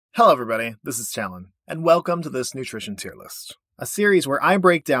Hello everybody, this is Talon, and welcome to this nutrition tier list, a series where I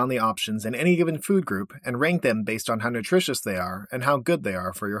break down the options in any given food group and rank them based on how nutritious they are and how good they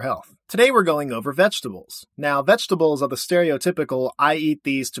are for your health. Today we're going over vegetables. Now, vegetables are the stereotypical I eat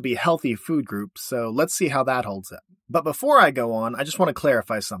these to be healthy food group, so let's see how that holds up. But before I go on, I just want to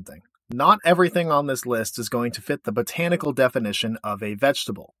clarify something. Not everything on this list is going to fit the botanical definition of a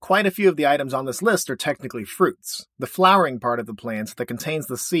vegetable. Quite a few of the items on this list are technically fruits, the flowering part of the plant that contains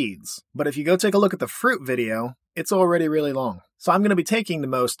the seeds. But if you go take a look at the fruit video, it's already really long. So I'm going to be taking the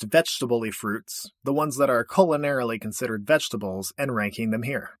most vegetable-y fruits, the ones that are culinarily considered vegetables, and ranking them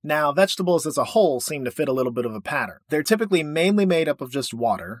here. Now, vegetables as a whole seem to fit a little bit of a pattern. They're typically mainly made up of just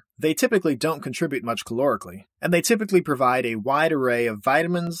water, they typically don't contribute much calorically, and they typically provide a wide array of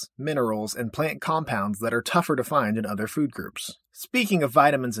vitamins, minerals, and plant compounds that are tougher to find in other food groups. Speaking of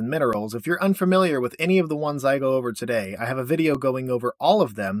vitamins and minerals, if you're unfamiliar with any of the ones I go over today, I have a video going over all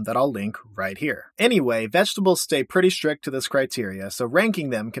of them that I'll link right here. Anyway, vegetables stay pretty strict to this criteria, so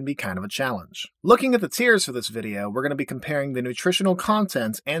ranking them can be kind of a challenge. Looking at the tiers for this video, we're going to be comparing the nutritional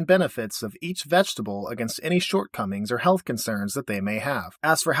content and benefits of each vegetable against any shortcomings or health concerns that they may have.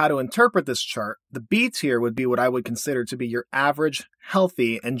 As for how to interpret this chart, the B tier would be what I would consider to be your average,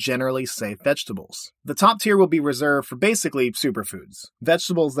 healthy, and generally safe vegetables. The top tier will be reserved for basically superfoods,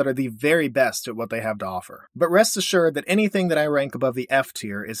 vegetables that are the very best at what they have to offer. But rest assured that anything that I rank above the F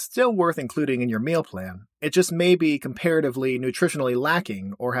tier is still worth including in your meal plan. It just may be comparatively nutritionally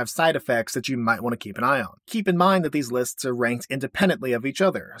lacking or have side effects that you might want to keep an eye on. Keep in mind that these lists are ranked independently of each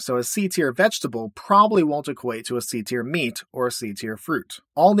other, so a C-tier vegetable probably won't equate to a C-tier meat or a C-tier fruit.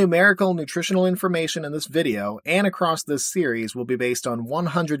 All numerical nutritional information in this video and across this series will be based on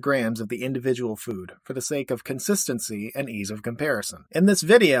 100 grams of the individual food for the sake of consistency and ease of comparison. In this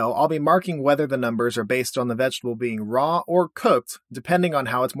video, I'll be marking whether the numbers are based on the vegetable being raw or cooked, depending on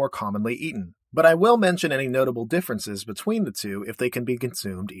how it's more commonly eaten. But I will mention any notable differences between the two if they can be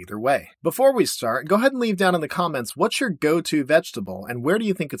consumed either way. Before we start, go ahead and leave down in the comments what's your go-to vegetable and where do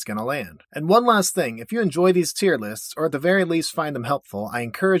you think it's going to land. And one last thing, if you enjoy these tier lists, or at the very least find them helpful, I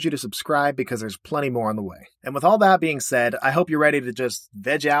encourage you to subscribe because there's plenty more on the way. And with all that being said, I hope you're ready to just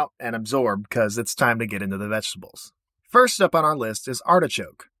veg out and absorb because it's time to get into the vegetables. First up on our list is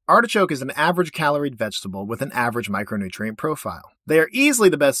artichoke. Artichoke is an average caloried vegetable with an average micronutrient profile. They are easily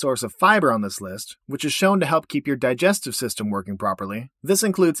the best source of fiber on this list, which is shown to help keep your digestive system working properly. This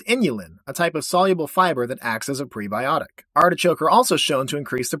includes inulin, a type of soluble fiber that acts as a prebiotic. Artichoke are also shown to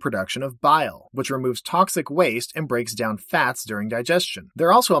increase the production of bile, which removes toxic waste and breaks down fats during digestion.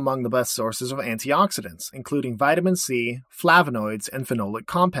 They're also among the best sources of antioxidants, including vitamin C, flavonoids, and phenolic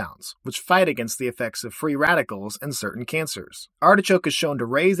compounds, which fight against the effects of free radicals and certain cancers. Artichoke is shown to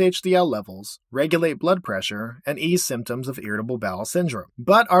raise HDL levels, regulate blood pressure, and ease symptoms of irritable bowel syndrome.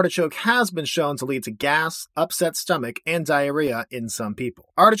 But artichoke has been shown to lead to gas, upset stomach, and diarrhea in some people.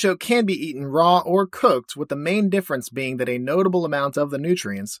 Artichoke can be eaten raw or cooked, with the main difference being that a notable amount of the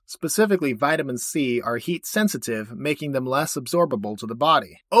nutrients, specifically vitamin C, are heat sensitive, making them less absorbable to the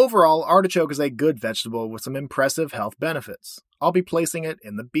body. Overall, artichoke is a good vegetable with some impressive health benefits. I'll be placing it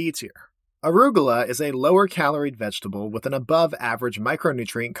in the B tier. Arugula is a lower-caloried vegetable with an above-average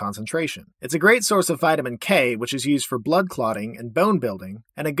micronutrient concentration. It's a great source of vitamin K, which is used for blood clotting and bone building,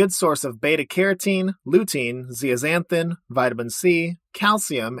 and a good source of beta-carotene, lutein, zeaxanthin, vitamin C,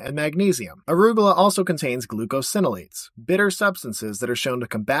 calcium, and magnesium. Arugula also contains glucosinolates, bitter substances that are shown to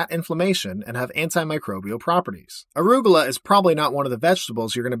combat inflammation and have antimicrobial properties. Arugula is probably not one of the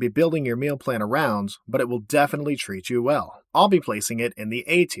vegetables you're going to be building your meal plan around, but it will definitely treat you well. I'll be placing it in the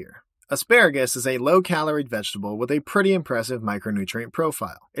A tier. Asparagus is a low-caloried vegetable with a pretty impressive micronutrient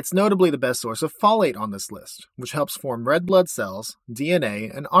profile. It's notably the best source of folate on this list, which helps form red blood cells,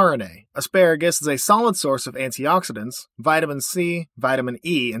 DNA, and RNA. Asparagus is a solid source of antioxidants, vitamin C, vitamin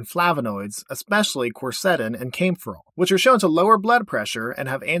E, and flavonoids, especially quercetin and camphorol, which are shown to lower blood pressure and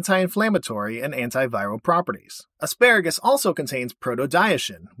have anti-inflammatory and antiviral properties. Asparagus also contains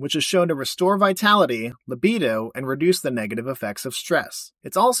protodiacin, which is shown to restore vitality, libido, and reduce the negative effects of stress.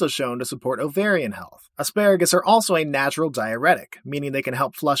 It's also shown to support ovarian health. Asparagus are also a natural diuretic, meaning they can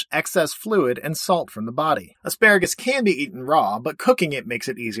help flush excess fluid and salt from the body. Asparagus can be eaten raw, but cooking it makes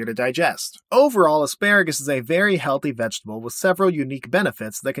it easier to digest. Overall, asparagus is a very healthy vegetable with several unique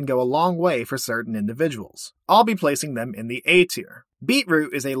benefits that can go a long way for certain individuals. I'll be placing them in the A tier.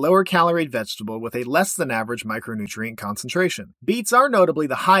 Beetroot is a lower-calorie vegetable with a less-than-average micronutrient concentration. Beets are notably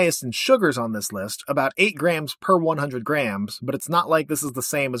the highest in sugars on this list, about 8 grams per 100 grams, but it's not like this is the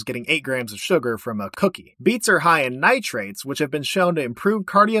same as getting 8 grams of sugar from a cookie. Beets are high in nitrates, which have been shown to improve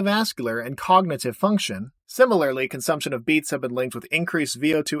cardiovascular and cognitive function, Similarly, consumption of beets have been linked with increased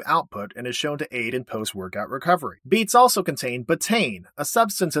VO2 output and is shown to aid in post-workout recovery. Beets also contain betaine, a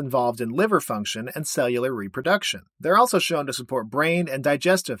substance involved in liver function and cellular reproduction. They're also shown to support brain and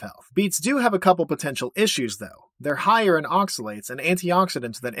digestive health. Beets do have a couple potential issues, though. They're higher in oxalates, an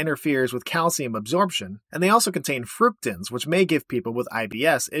antioxidant that interferes with calcium absorption, and they also contain fructans, which may give people with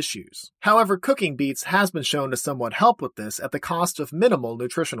IBS issues. However, cooking beets has been shown to somewhat help with this at the cost of minimal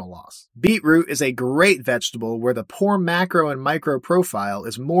nutritional loss. Beetroot is a great vegetable where the poor macro and micro profile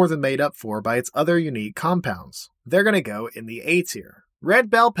is more than made up for by its other unique compounds. They're going to go in the A tier.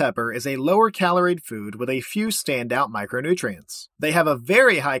 Red bell pepper is a lower-caloried food with a few standout micronutrients. They have a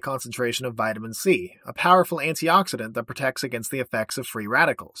very high concentration of vitamin C, a powerful antioxidant that protects against the effects of free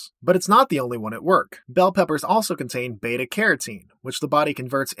radicals. But it's not the only one at work. Bell peppers also contain beta-carotene, which the body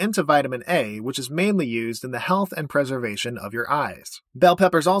converts into vitamin A, which is mainly used in the health and preservation of your eyes. Bell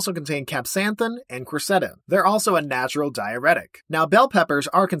peppers also contain capsanthin and quercetin. They're also a natural diuretic. Now, bell peppers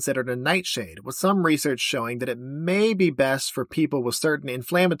are considered a nightshade, with some research showing that it may be best for people with certain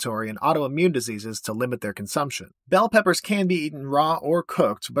inflammatory and autoimmune diseases to limit their consumption. Bell peppers can be eaten raw or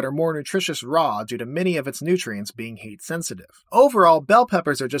cooked, but are more nutritious raw due to many of its nutrients being heat sensitive. Overall, bell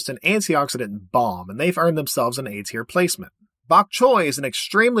peppers are just an antioxidant bomb, and they've earned themselves an A-tier placement. Bok choy is an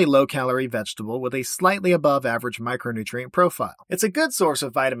extremely low-calorie vegetable with a slightly above-average micronutrient profile. It's a good source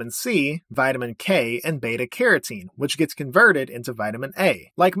of vitamin C, vitamin K, and beta-carotene, which gets converted into vitamin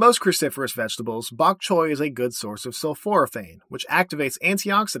A. Like most cruciferous vegetables, bok choy is a good source of sulforaphane, which activates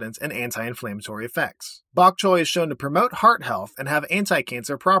antioxidants and anti-inflammatory effects. Bok choy is shown to promote heart health and have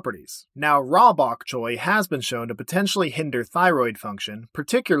anti-cancer properties. Now, raw bok choy has been shown to potentially hinder thyroid function,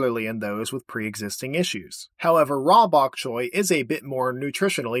 particularly in those with pre-existing issues. However, raw bok choy is a bit more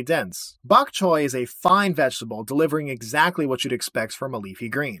nutritionally dense. Bok choy is a fine vegetable delivering exactly what you'd expect from a leafy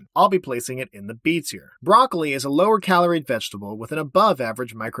green. I'll be placing it in the B tier. Broccoli is a lower-caloried vegetable with an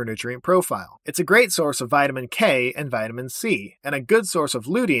above-average micronutrient profile. It's a great source of vitamin K and vitamin C, and a good source of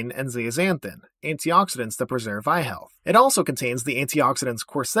lutein and zeaxanthin, antioxidants that preserve eye health. It also contains the antioxidants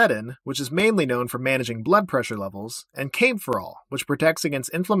quercetin, which is mainly known for managing blood pressure levels, and camphorol, which protects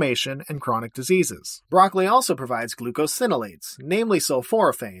against inflammation and chronic diseases. Broccoli also provides glucosinolates, namely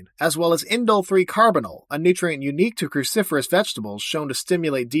sulforaphane, as well as indole-3-carbinol, a nutrient unique to cruciferous vegetables shown to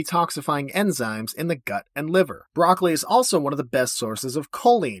stimulate detoxifying enzymes in the gut and liver. Broccoli is also one of the best sources of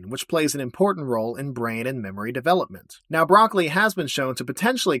choline, which plays an important role in brain and memory development. Now, broccoli has been shown to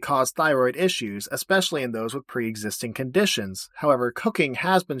potentially cause thyroid issues, especially in those with pre-existing conditions. However, cooking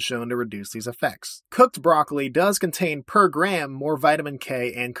has been shown to reduce these effects. Cooked broccoli does contain per gram more vitamin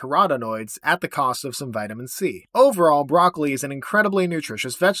K and carotenoids at the cost of some vitamin C. Overall, broccoli is an incredibly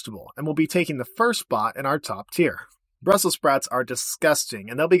nutritious vegetable and will be taking the first spot in our top tier. Brussels sprouts are disgusting,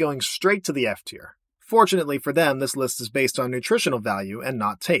 and they'll be going straight to the F tier. Fortunately for them, this list is based on nutritional value and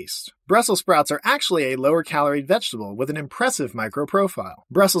not taste. Brussels sprouts are actually a lower-calorie vegetable with an impressive microprofile.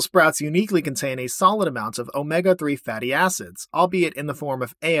 Brussels sprouts uniquely contain a solid amount of omega-3 fatty acids, albeit in the form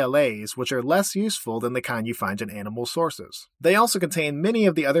of ALAs, which are less useful than the kind you find in animal sources. They also contain many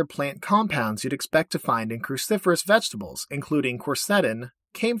of the other plant compounds you'd expect to find in cruciferous vegetables, including quercetin,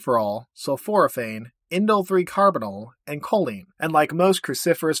 camphorol, sulforaphane, indole-3-carbinol, and choline. And like most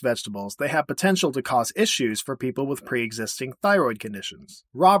cruciferous vegetables, they have potential to cause issues for people with pre-existing thyroid conditions.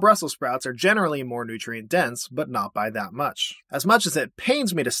 Raw Brussels sprouts are generally more nutrient-dense, but not by that much. As much as it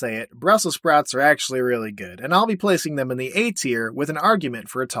pains me to say it, Brussels sprouts are actually really good, and I'll be placing them in the A tier with an argument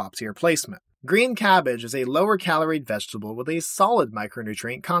for a top-tier placement. Green cabbage is a lower-caloried vegetable with a solid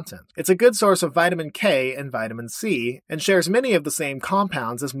micronutrient content. It's a good source of vitamin K and vitamin C, and shares many of the same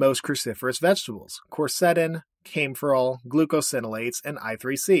compounds as most cruciferous vegetables: quercetin, camphorol, glucosinolates, and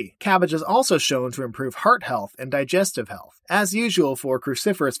I3C. Cabbage is also shown to improve heart health and digestive health. As usual for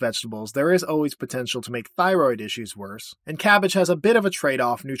cruciferous vegetables, there is always potential to make thyroid issues worse, and cabbage has a bit of a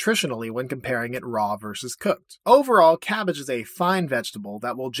trade-off nutritionally when comparing it raw versus cooked. Overall, cabbage is a fine vegetable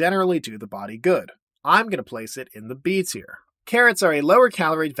that will generally do the body good. I'm going to place it in the B tier. Carrots are a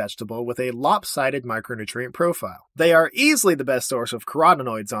lower-caloried vegetable with a lopsided micronutrient profile. They are easily the best source of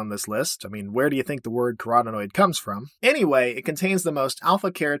carotenoids on this list. I mean, where do you think the word carotenoid comes from? Anyway, it contains the most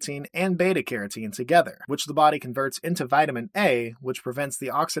alpha-carotene and beta-carotene together, which the body converts into vitamin A, which prevents the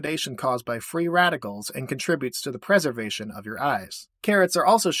oxidation caused by free radicals and contributes to the preservation of your eyes. Carrots are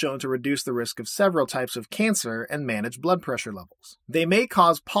also shown to reduce the risk of several types of cancer and manage blood pressure levels. They may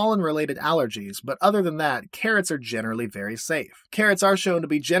cause pollen-related allergies, but other than that, carrots are generally very safe. Carrots are shown to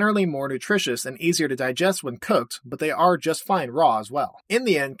be generally more nutritious and easier to digest when cooked, but they are just fine raw as well. In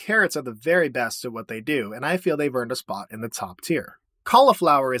the end, carrots are the very best at what they do, and I feel they've earned a spot in the top tier.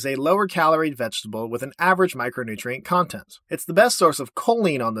 Cauliflower is a lower-calorie vegetable with an average micronutrient content. It's the best source of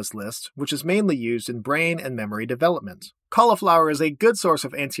choline on this list, which is mainly used in brain and memory development. Cauliflower is a good source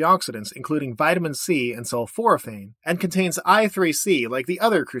of antioxidants including vitamin C and sulforaphane, and contains I3C like the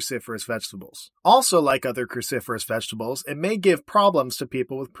other cruciferous vegetables. Also like other cruciferous vegetables, it may give problems to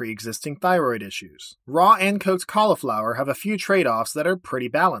people with pre-existing thyroid issues. Raw and cooked cauliflower have a few trade-offs that are pretty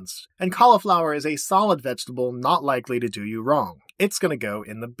balanced, and cauliflower is a solid vegetable not likely to do you wrong. It's going to go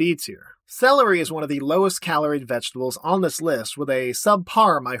in the B tier. Celery is one of the lowest calorie vegetables on this list with a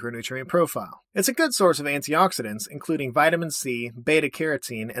subpar micronutrient profile. It's a good source of antioxidants, including vitamin C,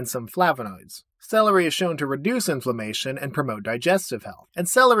 beta-carotene, and some flavonoids. Celery is shown to reduce inflammation and promote digestive health, and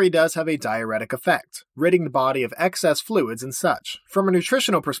celery does have a diuretic effect, ridding the body of excess fluids and such. From a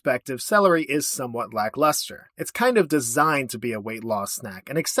nutritional perspective, celery is somewhat lackluster. It's kind of designed to be a weight loss snack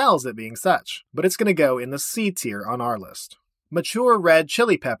and excels at being such, but it's going to go in the C tier on our list. Mature red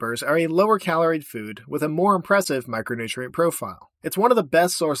chili peppers are a lower-calorie food with a more impressive micronutrient profile. It's one of the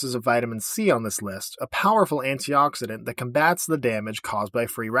best sources of vitamin C on this list, a powerful antioxidant that combats the damage caused by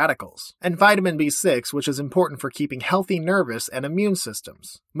free radicals, and vitamin B6, which is important for keeping healthy nervous and immune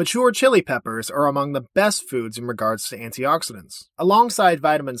systems. Mature chili peppers are among the best foods in regards to antioxidants. Alongside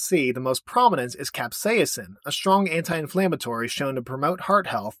vitamin C, the most prominent is capsaicin, a strong anti-inflammatory shown to promote heart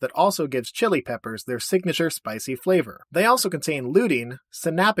health that also gives chili peppers their signature spicy flavor. They also contain lutein,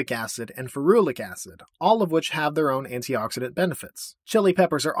 sinapic acid, and ferulic acid, all of which have their own antioxidant benefits. Chili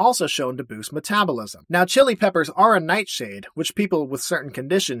peppers are also shown to boost metabolism. Now, chili peppers are a nightshade, which people with certain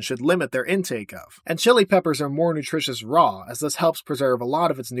conditions should limit their intake of. And chili peppers are more nutritious raw, as this helps preserve a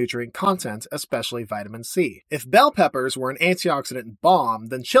lot of its nutrient content, especially vitamin C. If bell peppers were an antioxidant bomb,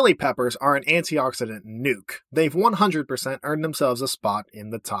 then chili peppers are an antioxidant nuke. They've 100% earned themselves a spot in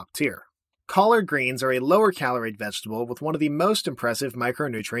the top tier. Collard greens are a lower-calorie vegetable with one of the most impressive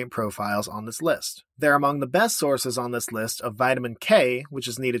micronutrient profiles on this list. They're among the best sources on this list of vitamin K, which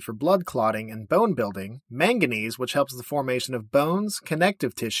is needed for blood clotting and bone building, manganese, which helps the formation of bones,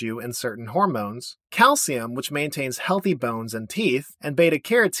 connective tissue, and certain hormones, calcium, which maintains healthy bones and teeth, and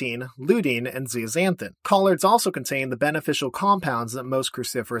beta-carotene, lutein, and zeaxanthin. Collards also contain the beneficial compounds that most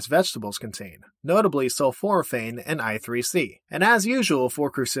cruciferous vegetables contain, notably sulforaphane and I3C. And as usual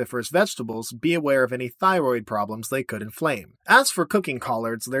for cruciferous vegetables, be aware of any thyroid problems they could inflame. As for cooking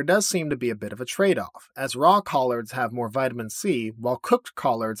collards, there does seem to be a bit of a trade-off, as raw collards have more vitamin C, while cooked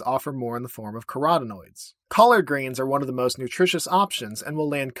collards offer more in the form of carotenoids. Collard greens are one of the most nutritious options and will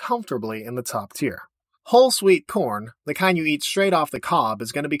land comfortably in the top tier. Whole sweet corn, the kind you eat straight off the cob,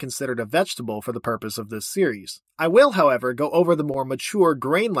 is going to be considered a vegetable for the purpose of this series. I will, however, go over the more mature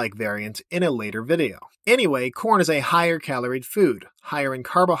grain-like variant in a later video. Anyway, corn is a higher caloried food, higher in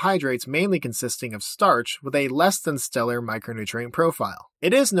carbohydrates mainly consisting of starch with a less than stellar micronutrient profile.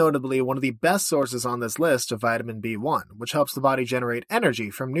 It is notably one of the best sources on this list of vitamin B1, which helps the body generate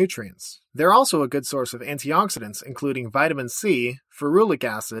energy from nutrients. They're also a good source of antioxidants including vitamin C, ferulic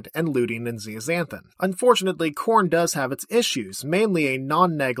acid, and lutein and zeaxanthin. Unfortunately, corn does have its issues, mainly a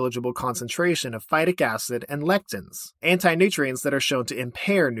non-negligible concentration of phytic acid and lectins, anti-nutrients that are shown to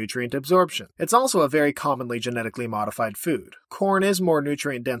impair nutrient absorption. It's also a very commonly genetically modified food. Corn is more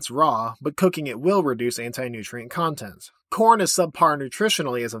nutrient-dense raw, but cooking it will reduce anti-nutrient content. Corn is subpar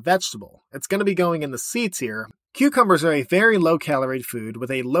nutritionally as a vegetable. It's going to be going in the C tier. Cucumbers are a very low-calorie food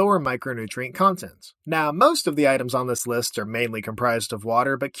with a lower micronutrient content. Now, most of the items on this list are mainly comprised of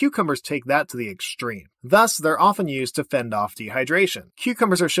water, but cucumbers take that to the extreme. Thus, they're often used to fend off dehydration.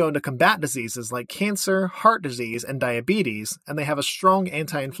 Cucumbers are shown to combat diseases like cancer, heart disease, and diabetes, and they have a strong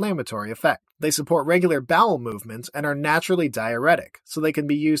anti-inflammatory effect. They support regular bowel movement and are naturally diuretic, so they can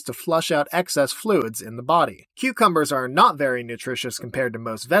be used to flush out excess fluids in the body. Cucumbers are not very nutritious compared to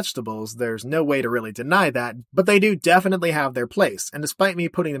most vegetables, there's no way to really deny that, but they do definitely have their place, and despite me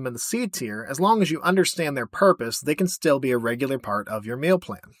putting them in the C tier, as long as you understand their purpose, they can still be a regular part of your meal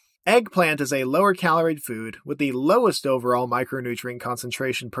plan. Eggplant is a lower-calorie food with the lowest overall micronutrient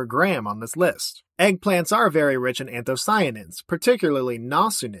concentration per gram on this list. Eggplants are very rich in anthocyanins, particularly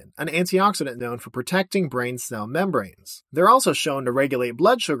nosunin, an antioxidant known for protecting brain cell membranes. They're also shown to regulate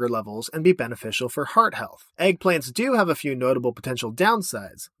blood sugar levels and be beneficial for heart health. Eggplants do have a few notable potential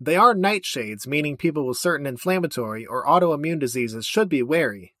downsides. They are nightshades, meaning people with certain inflammatory or autoimmune diseases should be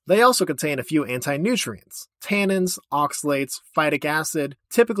wary. They also contain a few anti-nutrients, tannins, oxalates, phytic acid,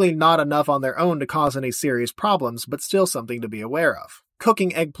 typically not enough on their own to cause any serious problems, but still something to be aware of.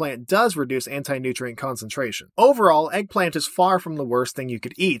 Cooking eggplant does reduce anti-nutrient concentration. Overall, eggplant is far from the worst thing you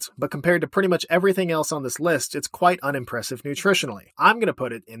could eat, but compared to pretty much everything else on this list, it's quite unimpressive nutritionally. I'm going to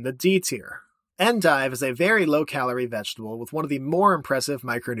put it in the D tier. Endive is a very low-calorie vegetable with one of the more impressive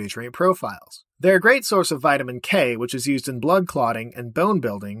micronutrient profiles. They're a great source of vitamin K, which is used in blood clotting and bone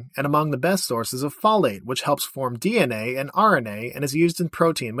building, and among the best sources of folate, which helps form DNA and RNA and is used in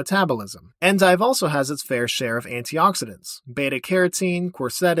protein metabolism. Endive also has its fair share of antioxidants, beta-carotene,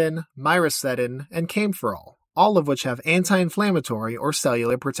 quercetin, myricetin, and camphorol, all of which have anti-inflammatory or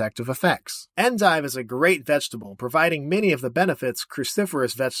cellular protective effects. Endive is a great vegetable, providing many of the benefits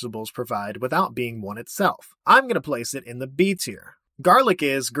cruciferous vegetables provide without being one itself. I'm going to place it in the B tier. Garlic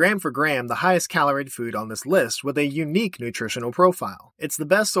is, gram for gram, the highest caloried food on this list with a unique nutritional profile. It's the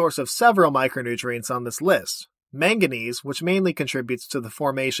best source of several micronutrients on this list. Manganese, which mainly contributes to the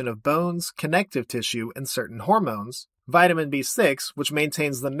formation of bones, connective tissue, and certain hormones. Vitamin B6, which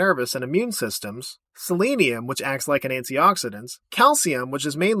maintains the nervous and immune systems. Selenium, which acts like an antioxidant. Calcium, which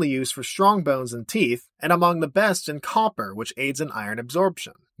is mainly used for strong bones and teeth. And among the best in copper, which aids in iron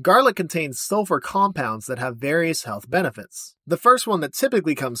absorption. Garlic contains sulfur compounds that have various health benefits. The first one that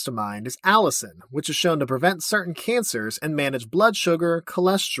typically comes to mind is allicin, which is shown to prevent certain cancers and manage blood sugar,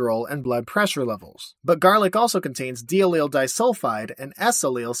 cholesterol, and blood pressure levels. But garlic also contains D-allyl disulfide and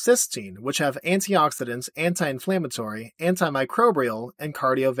S-allyl cysteine, which have antioxidants, anti-inflammatory, antimicrobial, and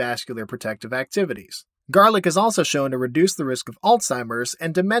cardiovascular protective activities. Garlic is also shown to reduce the risk of Alzheimer's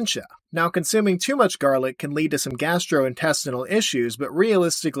and dementia. Now, consuming too much garlic can lead to some gastrointestinal issues, but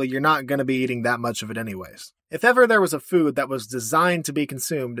realistically, you're not going to be eating that much of it anyways. If ever there was a food that was designed to be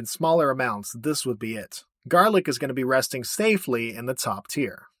consumed in smaller amounts, this would be it. Garlic is going to be resting safely in the top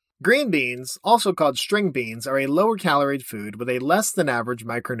tier. Green beans, also called string beans, are a lower-caloried food with a less-than-average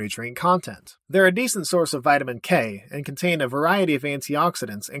micronutrient content. They're a decent source of vitamin K and contain a variety of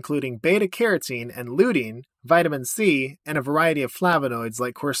antioxidants including beta-carotene and lutein, vitamin C, and a variety of flavonoids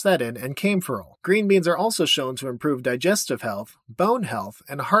like quercetin and camphorol. Green beans are also shown to improve digestive health, bone health,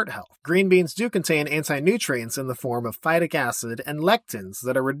 and heart health. Green beans do contain anti-nutrients in the form of phytic acid and lectins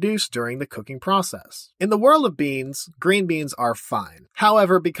that are reduced during the cooking process. In the world of beans, green beans are fine.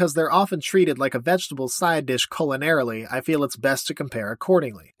 However, because they're often treated like a vegetable side dish culinarily, I feel it's best to compare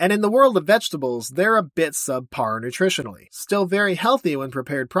accordingly. And in the world of vegetables, they're a bit subpar nutritionally. Still very healthy when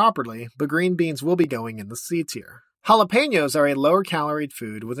prepared properly, but green beans will be going in the C tier. Jalapenos are a lower-caloried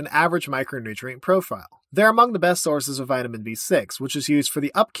food with an average micronutrient profile. They're among the best sources of vitamin B6, which is used for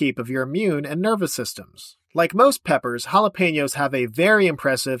the upkeep of your immune and nervous systems. Like most peppers, jalapenos have a very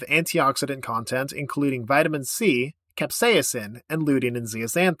impressive antioxidant content including vitamin C, capsaicin, and lutein and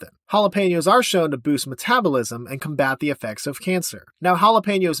zeaxanthin. Jalapenos are shown to boost metabolism and combat the effects of cancer. Now,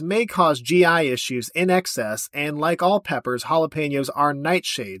 jalapenos may cause GI issues in excess, and like all peppers, jalapenos are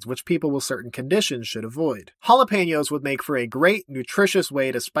nightshades, which people with certain conditions should avoid. Jalapenos would make for a great, nutritious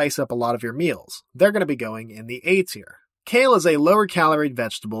way to spice up a lot of your meals. They're going to be going in the A tier. Kale is a lower-caloried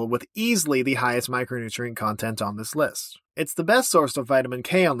vegetable with easily the highest micronutrient content on this list. It's the best source of vitamin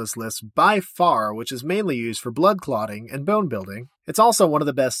K on this list by far, which is mainly used for blood clotting and bone building. It's also one of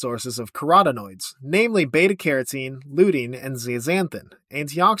the best sources of carotenoids, namely beta-carotene, lutein, and zeaxanthin,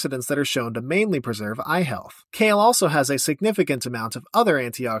 antioxidants that are shown to mainly preserve eye health. Kale also has a significant amount of other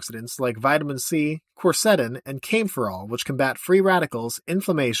antioxidants like vitamin C, quercetin, and camphorol, which combat free radicals,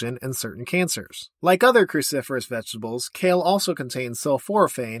 inflammation, and certain cancers. Like other cruciferous vegetables, kale also contains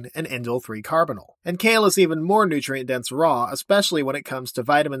sulforaphane and indole-3-carbinol. And kale is even more nutrient-dense raw, especially when it comes to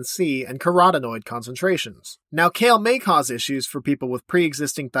vitamin C and carotenoid concentrations. Now, kale may cause issues for people with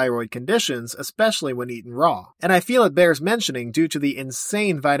pre-existing thyroid conditions, especially when eaten raw. And I feel it bears mentioning due to the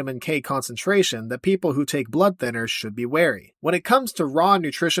insane vitamin K concentration that people who take blood thinners should be wary. When it comes to raw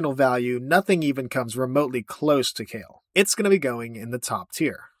nutritional value, nothing even comes remotely close to kale. It's going to be going in the top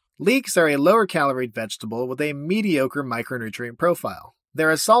tier. Leeks are a lower-caloried vegetable with a mediocre micronutrient profile. They're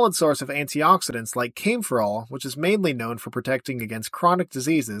a solid source of antioxidants like camphorol, which is mainly known for protecting against chronic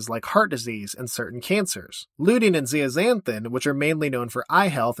diseases like heart disease and certain cancers. Lutein and zeaxanthin, which are mainly known for eye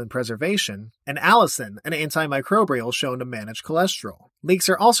health and preservation. And allicin, an antimicrobial shown to manage cholesterol. Leeks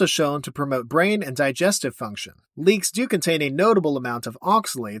are also shown to promote brain and digestive function. Leeks do contain a notable amount of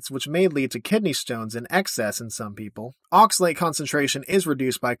oxalates, which may lead to kidney stones in excess in some people. Oxalate concentration is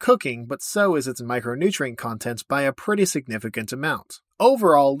reduced by cooking, but so is its micronutrient content by a pretty significant amount.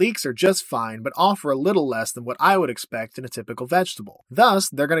 Overall, leeks are just fine, but offer a little less than what I would expect in a typical vegetable. Thus,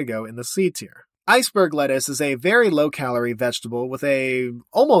 they're going to go in the C tier. Iceberg lettuce is a very low-calorie vegetable with a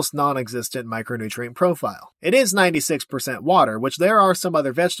almost non-existent micronutrient profile. It is 96% water, which there are some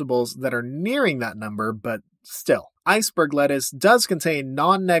other vegetables that are nearing that number, but Still, iceberg lettuce does contain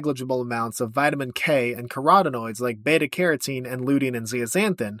non-negligible amounts of vitamin K and carotenoids like beta-carotene and lutein and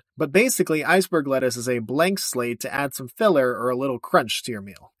zeaxanthin, but basically iceberg lettuce is a blank slate to add some filler or a little crunch to your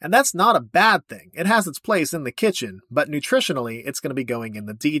meal. And that's not a bad thing. It has its place in the kitchen, but nutritionally it's going to be going in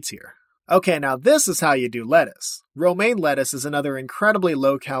the D tier. Okay, now this is how you do lettuce. Romaine lettuce is another incredibly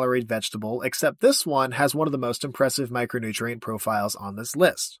low-calorie vegetable, except this one has one of the most impressive micronutrient profiles on this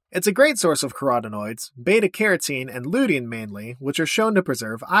list. It's a great source of carotenoids, beta-carotene and lutein mainly, which are shown to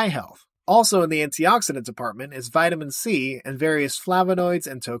preserve eye health. Also in the antioxidant department is vitamin C and various flavonoids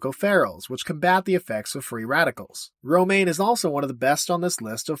and tocopherols, which combat the effects of free radicals. Romaine is also one of the best on this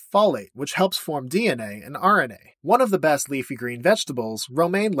list of folate, which helps form DNA and RNA. One of the best leafy green vegetables,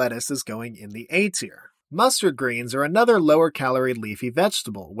 romaine lettuce is going in the A tier. Mustard greens are another lower-calorie leafy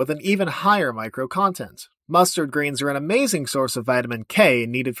vegetable with an even higher micro content. Mustard greens are an amazing source of vitamin K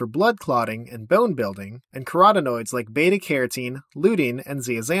needed for blood clotting and bone building, and carotenoids like beta-carotene, lutein, and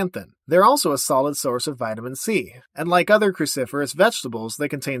zeaxanthin. They're also a solid source of vitamin C, and like other cruciferous vegetables, they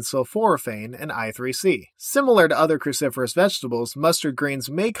contain sulforaphane and I3C. Similar to other cruciferous vegetables, mustard greens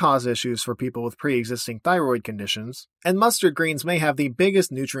may cause issues for people with pre-existing thyroid conditions, and mustard greens may have the biggest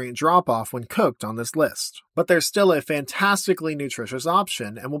nutrient drop-off when cooked on this list. But they're still a fantastically nutritious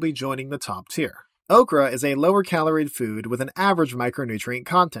option and will be joining the top tier. Okra is a lower-calorie food with an average micronutrient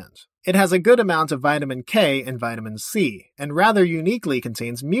content. It has a good amount of vitamin K and vitamin C, and rather uniquely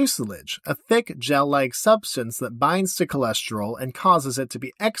contains mucilage, a thick gel-like substance that binds to cholesterol and causes it to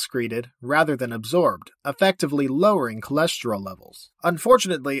be excreted rather than absorbed, effectively lowering cholesterol levels.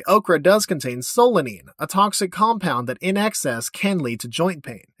 Unfortunately, okra does contain solanine, a toxic compound that in excess can lead to joint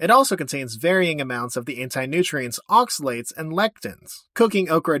pain. It also contains varying amounts of the anti-nutrients oxalates and lectins.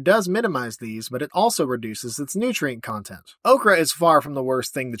 Cooking okra does minimize these, but it also reduces its nutrient content. Okra is far from the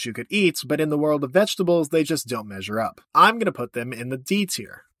worst thing that you could eat, but in the world of vegetables, they just don't measure up. I'm going to put them in the D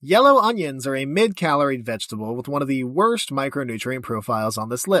tier. Yellow onions are a mid-calorie vegetable with one of the worst micronutrient profiles on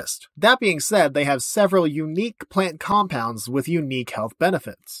this list. That being said, they have several unique plant compounds with unique health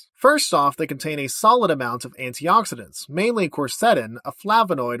benefits. First off, they contain a solid amount of antioxidants, mainly quercetin, a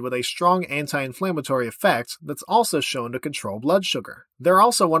flavonoid with a strong anti-inflammatory effect that's also shown to control blood sugar. They're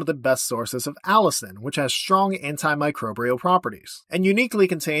also one of the best sources of allicin, which has strong antimicrobial properties, and uniquely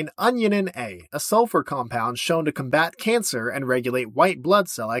contain onionin A, a sulfur compound shown to combat cancer and regulate white blood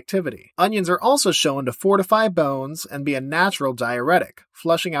cell activity. Onions are also shown to fortify bones and be a natural diuretic,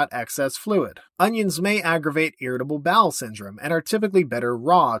 flushing out excess fluid. Onions may aggravate irritable bowel syndrome and are typically better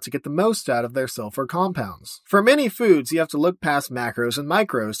raw to get the most out of their sulfur compounds. For many foods, you have to look past macros and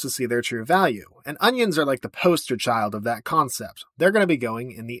micros to see their true value, and onions are like the poster child of that concept. They're going to be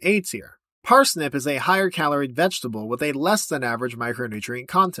going in the A tier. Parsnip is a higher-calorie vegetable with a less-than-average micronutrient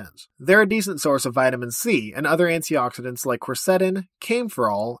content. They're a decent source of vitamin C and other antioxidants like quercetin,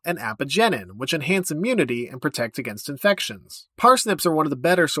 camphorol, and apigenin, which enhance immunity and protect against infections. Parsnips are one of the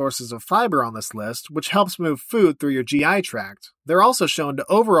better sources of fiber on this list, which helps move food through your GI tract. They're also shown to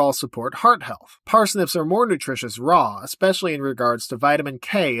overall support heart health. Parsnips are more nutritious raw, especially in regards to vitamin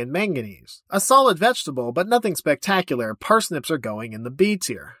K and manganese. A solid vegetable, but nothing spectacular, parsnips are going in the B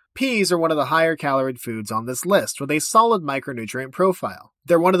tier. Peas are one of the higher-calorie foods on this list with a solid micronutrient profile.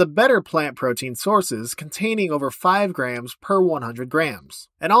 They're one of the better plant protein sources, containing over 5 grams per 100 grams,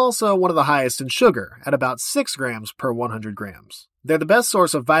 and also one of the highest in sugar, at about 6 grams per 100 grams. They're the best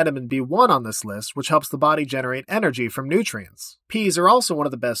source of vitamin B1 on this list, which helps the body generate energy from nutrients. Peas are also one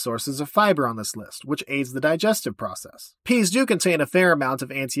of the best sources of fiber on this list, which aids the digestive process. Peas do contain a fair amount of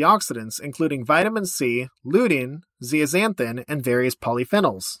antioxidants, including vitamin C, lutein, zeaxanthin, and various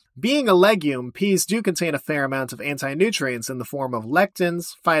polyphenols. Being a legume, peas do contain a fair amount of anti-nutrients in the form of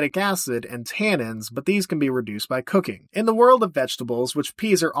lectins, phytic acid, and tannins, but these can be reduced by cooking. In the world of vegetables, which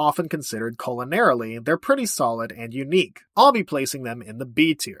peas are often considered culinarily, they're pretty solid and unique. I'll be placing them in the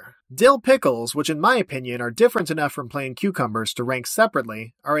B tier. Dill pickles, which in my opinion are different enough from plain cucumbers to rank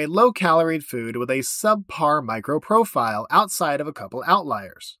separately, are a low-calorie food with a subpar micro-profile outside of a couple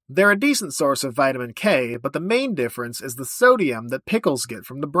outliers. They're a decent source of vitamin K, but the main difference is the sodium that pickles get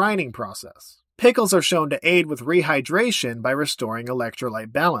from the brining process. Pickles are shown to aid with rehydration by restoring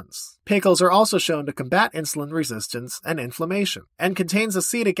electrolyte balance. Pickles are also shown to combat insulin resistance and inflammation, and contains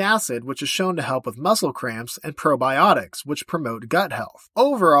acetic acid, which is shown to help with muscle cramps, and probiotics, which promote gut health.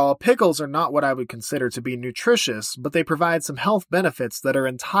 Overall, pickles are not what I would consider to be nutritious, but they provide some health benefits that are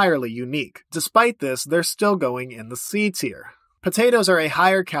entirely unique. Despite this, they're still going in the C tier. Potatoes are a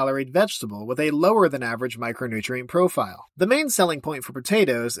higher-calorie vegetable with a lower-than-average micronutrient profile. The main selling point for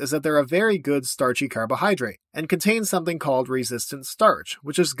potatoes is that they're a very good starchy carbohydrate. and contains something called resistant starch,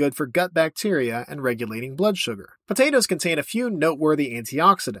 which is good for gut bacteria and regulating blood sugar. Potatoes contain a few noteworthy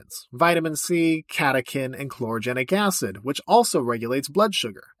antioxidants, vitamin C, catechin, and chlorogenic acid, which also regulates blood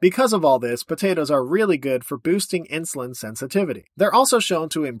sugar. Because of all this, potatoes are really good for boosting insulin sensitivity. They're also shown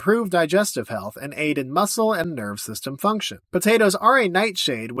to improve digestive health and aid in muscle and nerve system function. Potatoes are a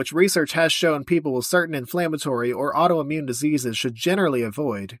nightshade, which research has shown people with certain inflammatory or autoimmune diseases should generally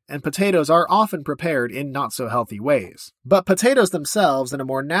avoid, and potatoes are often prepared in not-so-healthy ways. But potatoes themselves in a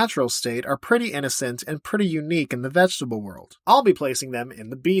more natural state are pretty innocent and pretty unique in the vegetable world. I'll be placing them in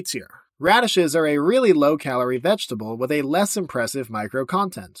the B tier. Radishes are a really low-calorie vegetable with a less impressive micro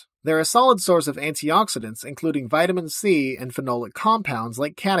content. They're a solid source of antioxidants, including vitamin C and phenolic compounds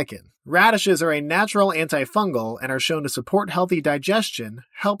like catechin. Radishes are a natural antifungal and are shown to support healthy digestion,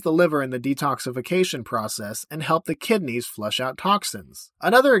 help the liver in the detoxification process, and help the kidneys flush out toxins.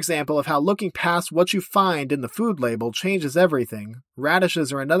 Another example of how looking past what you find in the food label changes everything,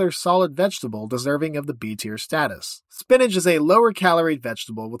 radishes are another solid vegetable deserving of the B tier status. Spinach is a lower-calorie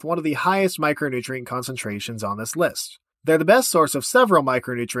vegetable with one of the highest micronutrient concentrations on this list. They're the best source of several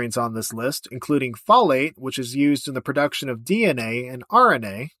micronutrients on this list, including folate, which is used in the production of DNA and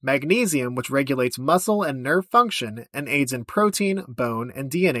RNA, magnesium, which regulates muscle and nerve function and aids in protein, bone,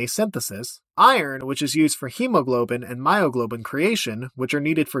 and DNA synthesis, iron, which is used for hemoglobin and myoglobin creation, which are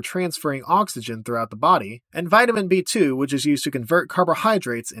needed for transferring oxygen throughout the body, and vitamin B2, which is used to convert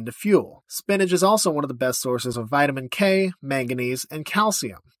carbohydrates into fuel. Spinach is also one of the best sources of vitamin K, manganese, and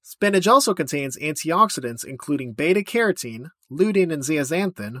calcium. Spinach also contains antioxidants including beta-carotene, lutein and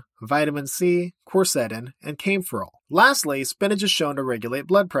zeaxanthin, vitamin C, quercetin, and camphorol. Lastly, spinach is shown to regulate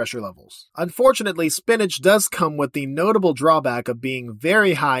blood pressure levels. Unfortunately, spinach does come with the notable drawback of being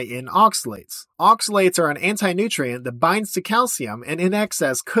very high in oxalates. Oxalates are an anti-nutrient that binds to calcium and in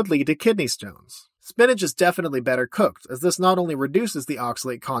excess could lead to kidney stones. Spinach is definitely better cooked, as this not only reduces the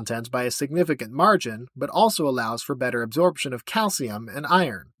oxalate content by a significant margin, but also allows for better absorption of calcium and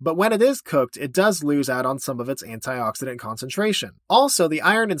iron. But when it is cooked, it does lose out on some of its antioxidant concentration. Also, the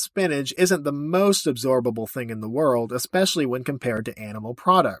iron in spinach isn't the most absorbable thing in the world, especially when compared to animal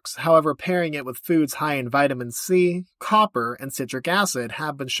products. However, pairing it with foods high in vitamin C, copper, and citric acid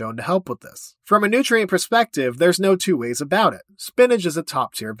have been shown to help with this. From a nutrient perspective, there's no two ways about it. Spinach is a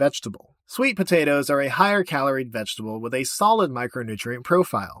top-tier vegetable. Sweet potatoes are a higher-caloried vegetable with a solid micronutrient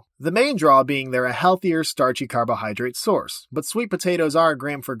profile. The main draw being they're a healthier, starchy carbohydrate source, but sweet potatoes are,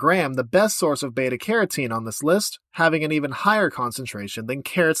 gram for gram, the best source of beta-carotene on this list, having an even higher concentration than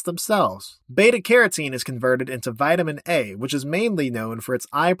carrots themselves. Beta-carotene is converted into vitamin A, which is mainly known for its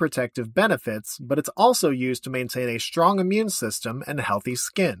eye protective benefits, but it's also used to maintain a strong immune system and healthy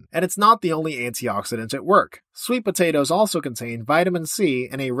skin. And it's not the only antioxidant at work. Sweet potatoes also contain vitamin C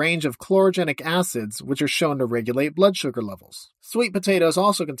and a range of chlorogenic acids, which are shown to regulate blood sugar levels. Sweet potatoes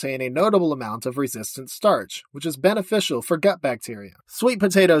also contain a notable amount of resistant starch, which is beneficial for gut bacteria. Sweet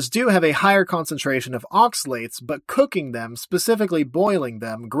potatoes do have a higher concentration of oxalates, but cooking them, specifically boiling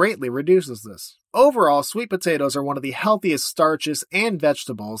them, greatly reduces this. Overall, sweet potatoes are one of the healthiest starches and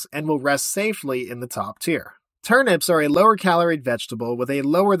vegetables and will rest safely in the top tier. Turnips are a lower-caloried vegetable with a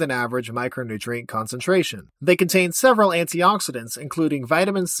lower-than-average micronutrient concentration. They contain several antioxidants, including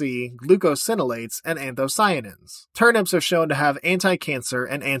vitamin C, glucosinolates, and anthocyanins. Turnips are shown to have anti-cancer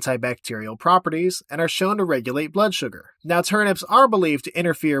and antibacterial properties, and are shown to regulate blood sugar. Now, turnips are believed to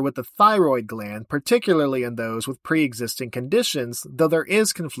interfere with the thyroid gland, particularly in those with pre-existing conditions, though there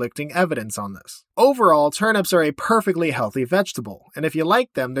is conflicting evidence on this. Overall, turnips are a perfectly healthy vegetable, and if you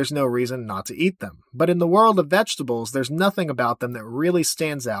like them, there's no reason not to eat them. But in the world of vegetables, there's nothing about them that really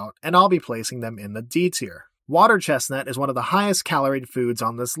stands out, and I'll be placing them in the D tier. Water chestnut is one of the highest caloried foods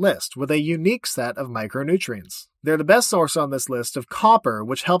on this list, with a unique set of micronutrients. They're the best source on this list of copper,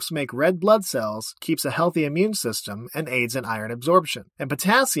 which helps make red blood cells, keeps a healthy immune system, and aids in iron absorption, and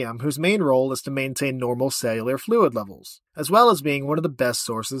potassium, whose main role is to maintain normal cellular fluid levels, as well as being one of the best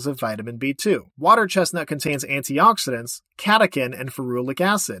sources of vitamin B2. Water chestnut contains antioxidants, catechin, and ferulic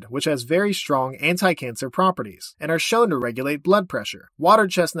acid, which has very strong anti-cancer properties, and are shown to regulate blood pressure. Water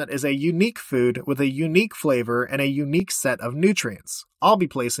chestnut is a unique food with a unique flavor and a unique set of nutrients. I'll be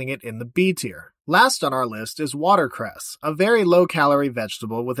placing it in the B tier. Last on our list is watercress, a very low-calorie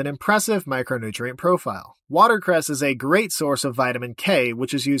vegetable with an impressive micronutrient profile. Watercress is a great source of vitamin K,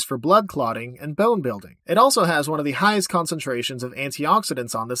 which is used for blood clotting and bone building. It also has one of the highest concentrations of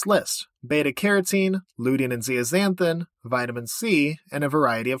antioxidants on this list: beta-carotene, lutein and zeaxanthin, vitamin C, and a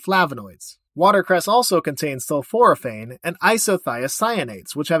variety of flavonoids. Watercress also contains sulforaphane and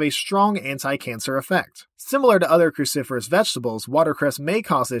isothiocyanates, which have a strong anti-cancer effect. Similar to other cruciferous vegetables, watercress may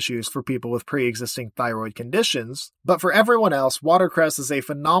cause issues for people with pre-existing thyroid conditions, but for everyone else, watercress is a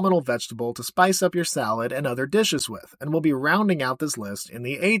phenomenal vegetable to spice up your salad and other dishes with, and will be rounding out this list in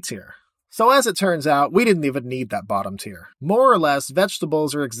the A tier. So as it turns out, we didn't even need that bottom tier. More or less,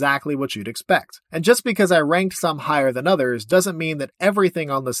 vegetables are exactly what you'd expect. And just because I ranked some higher than others doesn't mean that everything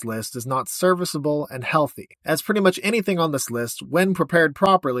on this list is not serviceable and healthy, as pretty much anything on this list, when prepared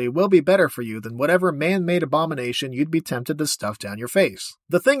properly, will be better for you than whatever man-made abomination you'd be tempted to stuff down your face.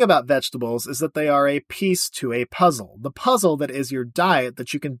 The thing about vegetables is that they are a piece to a puzzle, the puzzle that is your diet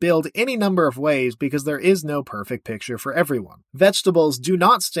that you can build any number of ways because there is no perfect picture for everyone. Vegetables do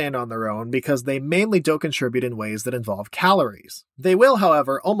not stand on their own because they mainly don't contribute in ways that involve calories. They will,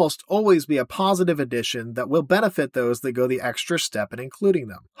 however, almost always be a positive addition that will benefit those that go the extra step in including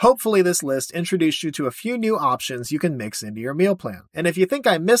them. Hopefully this list introduced you to a few new options you can mix into your meal plan. And if you think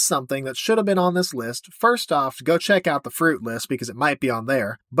I missed something that should have been on this list, first off, go check out the fruit list because it might be on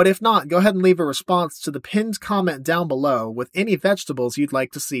there. But if not, go ahead and leave a response to the pinned comment down below with any vegetables you'd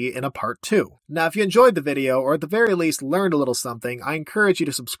like to see in a part 2. Now, if you enjoyed the video, or at the very least learned a little something, I encourage you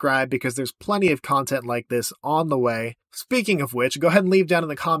to subscribe because there's plenty of content like this on the way. Speaking of which, go ahead and leave down in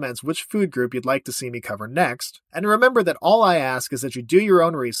the comments which food group you'd like to see me cover next. And remember that all I ask is that you do your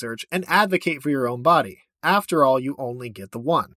own research and advocate for your own body. After all, you only get the one.